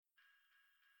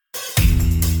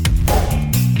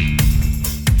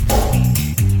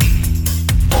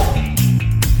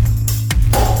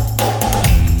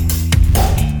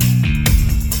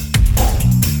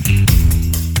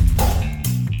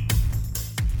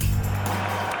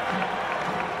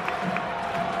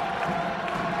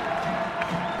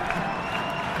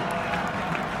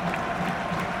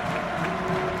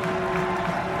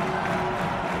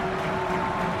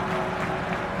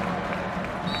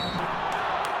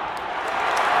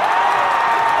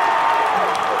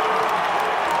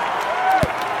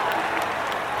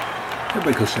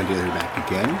Everybody, Coach Sandy Daly back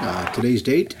again. Today's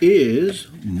date is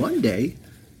Monday,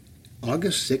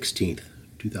 August 16th,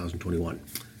 2021.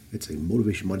 It's a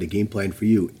Motivation Monday game plan for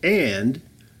you. And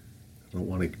I don't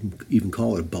want to even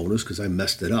call it a bonus because I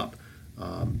messed it up.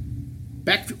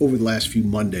 Back over the last few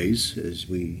Mondays, as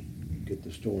we get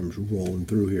the storms rolling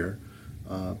through here,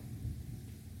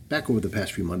 back over the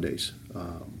past few Mondays,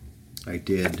 I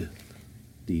did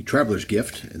the Traveler's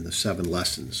Gift and the 7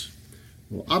 lessons.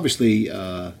 Well, obviously,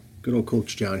 good old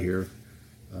Coach John here,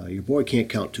 your boy can't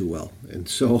count too well. And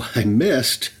so I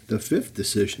missed the 5th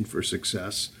decision for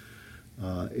success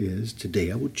is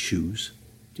today I will choose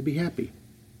to be happy.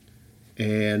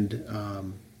 And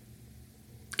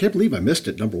can't believe I missed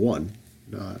it, number one.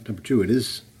 Number two, it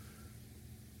is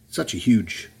such a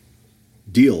huge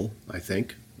deal, I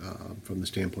think, from the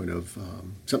standpoint of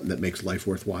something that makes life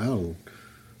worthwhile and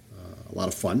a lot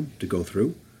of fun to go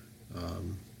through.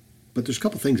 But there's a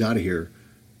couple things out of here.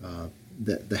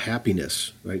 The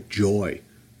happiness, right? Joy.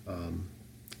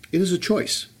 It is a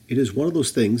choice. It is one of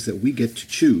those things that we get to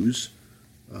choose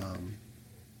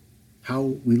how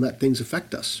we let things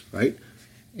affect us, right?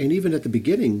 And even at the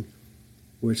beginning,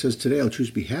 where it says, today I'll choose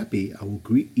to be happy, I will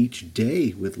greet each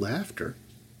day with laughter.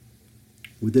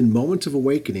 Within moments of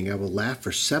awakening, I will laugh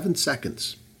for 7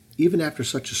 seconds. Even after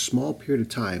such a small period of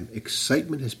time,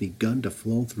 excitement has begun to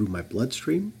flow through my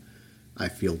bloodstream. I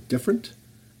feel different.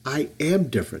 I am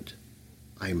different.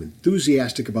 I am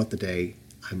enthusiastic about the day.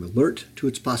 I'm alert to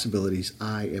its possibilities.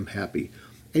 I am happy.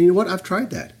 And you know what? I've tried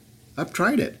that. I've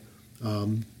tried it.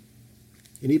 And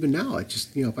even now, I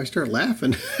just, if I start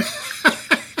laughing,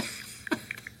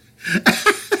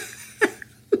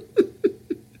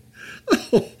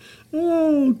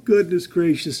 oh, goodness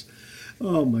gracious.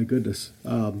 Oh, my goodness.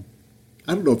 I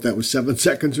don't know if that was 7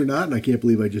 seconds or not, and I can't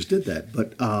believe I just did that.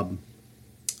 But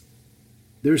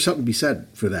there's something to be said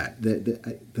for that.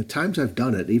 The times I've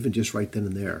done it, even just right then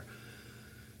and there,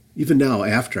 even now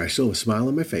after, I still have a smile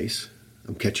on my face.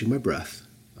 I'm catching my breath.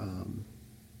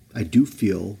 I do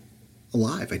feel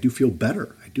alive. I do feel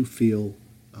better. I do feel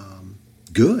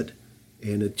good.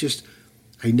 And it just,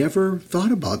 I never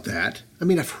thought about that. I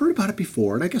mean, I've heard about it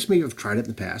before, and I guess maybe I've tried it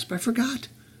in the past, but I forgot.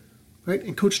 Right?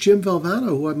 And Coach Jim Valvano,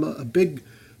 who I'm a big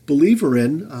believer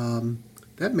in,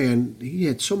 that man, he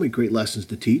had so many great lessons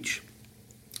to teach.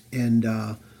 And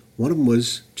one of them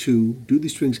was to do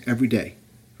these things every day,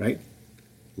 right?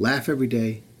 Laugh every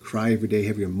day, cry every day,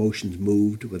 have your emotions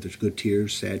moved, whether it's good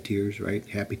tears, sad tears, right?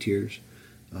 Happy tears,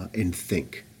 and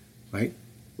think, right?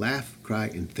 Laugh, cry,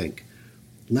 and think.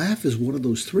 Laugh is one of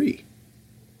those 3.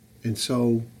 And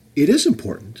so it is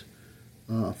important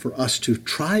for us to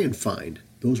try and find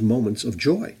those moments of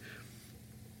joy.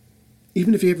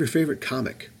 Even if you have your favorite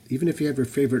comic, even if you have your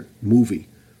favorite movie,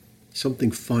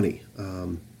 something funny.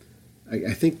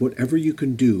 I think whatever you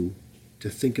can do to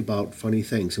think about funny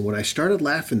things. And when I started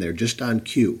laughing there just on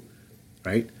cue,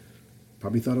 right?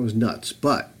 Probably thought I was nuts,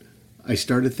 but I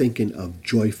started thinking of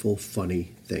joyful,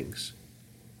 funny things,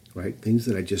 right? Things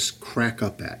that I just crack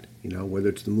up at, whether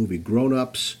it's the movie Grown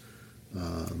Ups,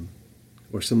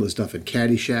 or some of the stuff in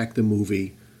Caddyshack, the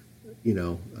movie,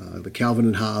 the Calvin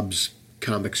and Hobbes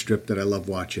comic strip that I love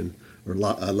watching or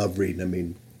I love reading. I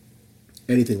mean,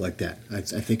 anything like that. I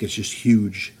think it's just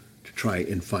huge to try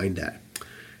and find that.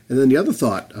 And then the other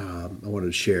thought I wanted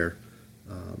to share,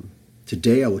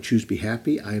 today I will choose to be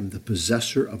happy. I am the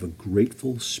possessor of a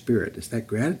grateful spirit. It's that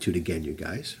gratitude again, you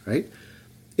guys, right?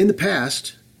 In the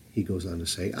past, he goes on to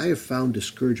say, I have found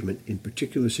discouragement in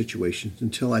particular situations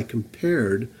until I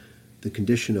compared the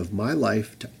condition of my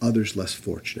life to others less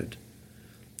fortunate.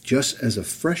 Just as a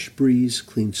fresh breeze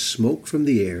cleans smoke from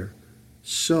the air,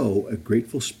 so a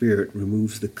grateful spirit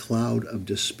removes the cloud of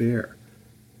despair.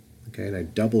 Okay, and I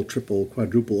double, triple,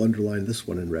 quadruple underline this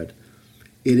one in red.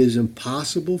 It is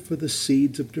impossible for the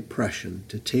seeds of depression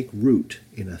to take root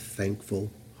in a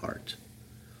thankful heart.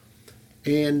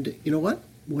 And you know what?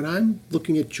 When I'm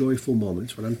looking at joyful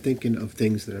moments, when I'm thinking of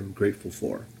things that I'm grateful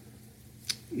for,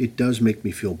 it does make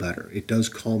me feel better. It does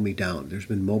calm me down. There's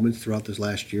been moments throughout this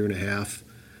last year and a half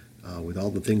with all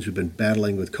the things we've been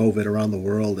battling with COVID around the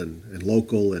world and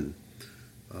local and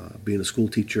being a school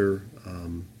teacher.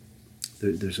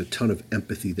 There's a ton of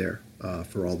empathy there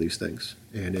for all these things.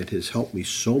 And it has helped me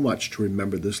so much to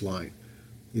remember this line.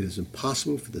 It is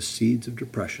impossible for the seeds of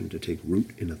depression to take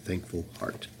root in a thankful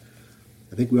heart.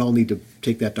 I think we all need to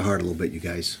take that to heart a little bit, you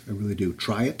guys. I really do.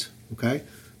 Try it, okay?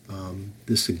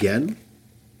 This again,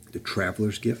 The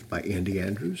Traveler's Gift by Andy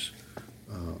Andrews.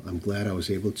 I'm glad I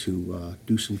was able to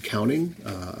do some counting.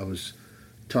 I was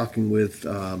talking with,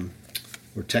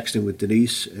 or texting with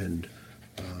Denise and,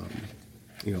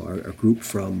 our group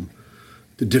from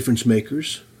the Difference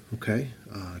Makers, okay?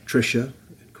 Tricia,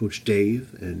 Coach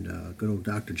Dave, and good old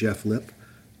Dr. Jeff Lip.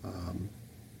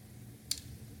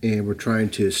 And we're trying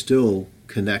to still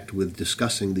connect with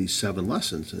discussing these 7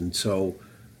 lessons. And so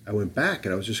I went back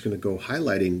and I was just going to go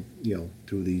highlighting,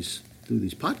 through these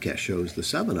podcast shows, the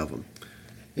 7 of them.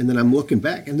 And then I'm looking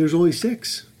back and there's only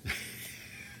 6.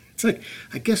 It's like,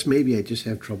 I guess maybe I just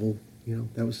have trouble,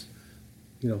 that was,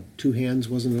 2 hands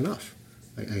wasn't enough.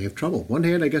 I have trouble. One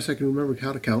hand, I guess I can remember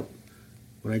how to count.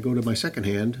 When I go to my second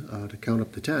hand to count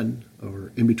up to 10,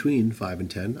 or in between 5 and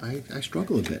 10, I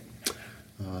struggle a bit.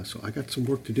 So I got some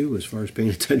work to do as far as paying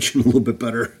attention a little bit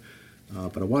better.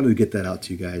 But I wanted to get that out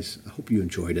to you guys. I hope you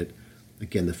enjoyed it.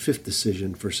 Again, the 5th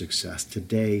decision for success.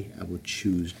 Today, I will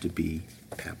choose to be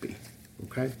happy.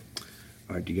 Okay?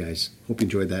 All right, you guys. Hope you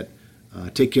enjoyed that.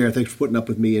 Take care. Thanks for putting up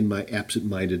with me and my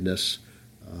absent-mindedness.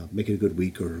 Make it a good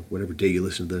week, or whatever day you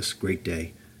listen to this. Great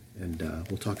day. And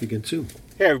we'll talk again soon.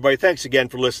 Hey, everybody. Thanks again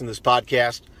for listening to this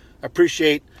podcast. I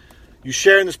appreciate you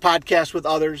sharing this podcast with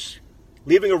others,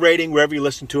 leaving a rating wherever you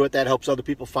listen to it. That helps other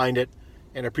people find it.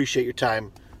 And I appreciate your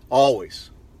time,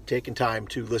 always taking time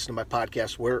to listen to my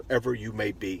podcast wherever you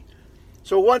may be.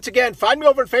 So once again, find me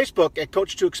over on Facebook at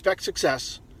Coach to Expect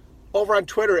Success, over on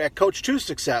Twitter at Coach to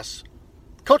Success,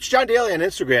 Coach John Daly on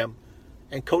Instagram,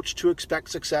 and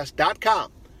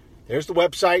CoachToExpectSuccess.com. There's the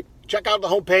website. Check out the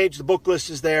homepage. The book list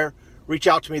is there. Reach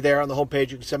out to me there on the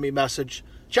homepage. You can send me a message.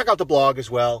 Check out the blog as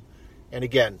well. And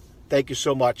again, thank you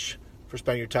so much for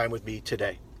spending your time with me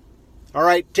today. All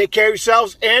right, take care of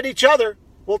yourselves and each other.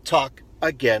 We'll talk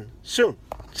again soon.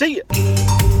 See you.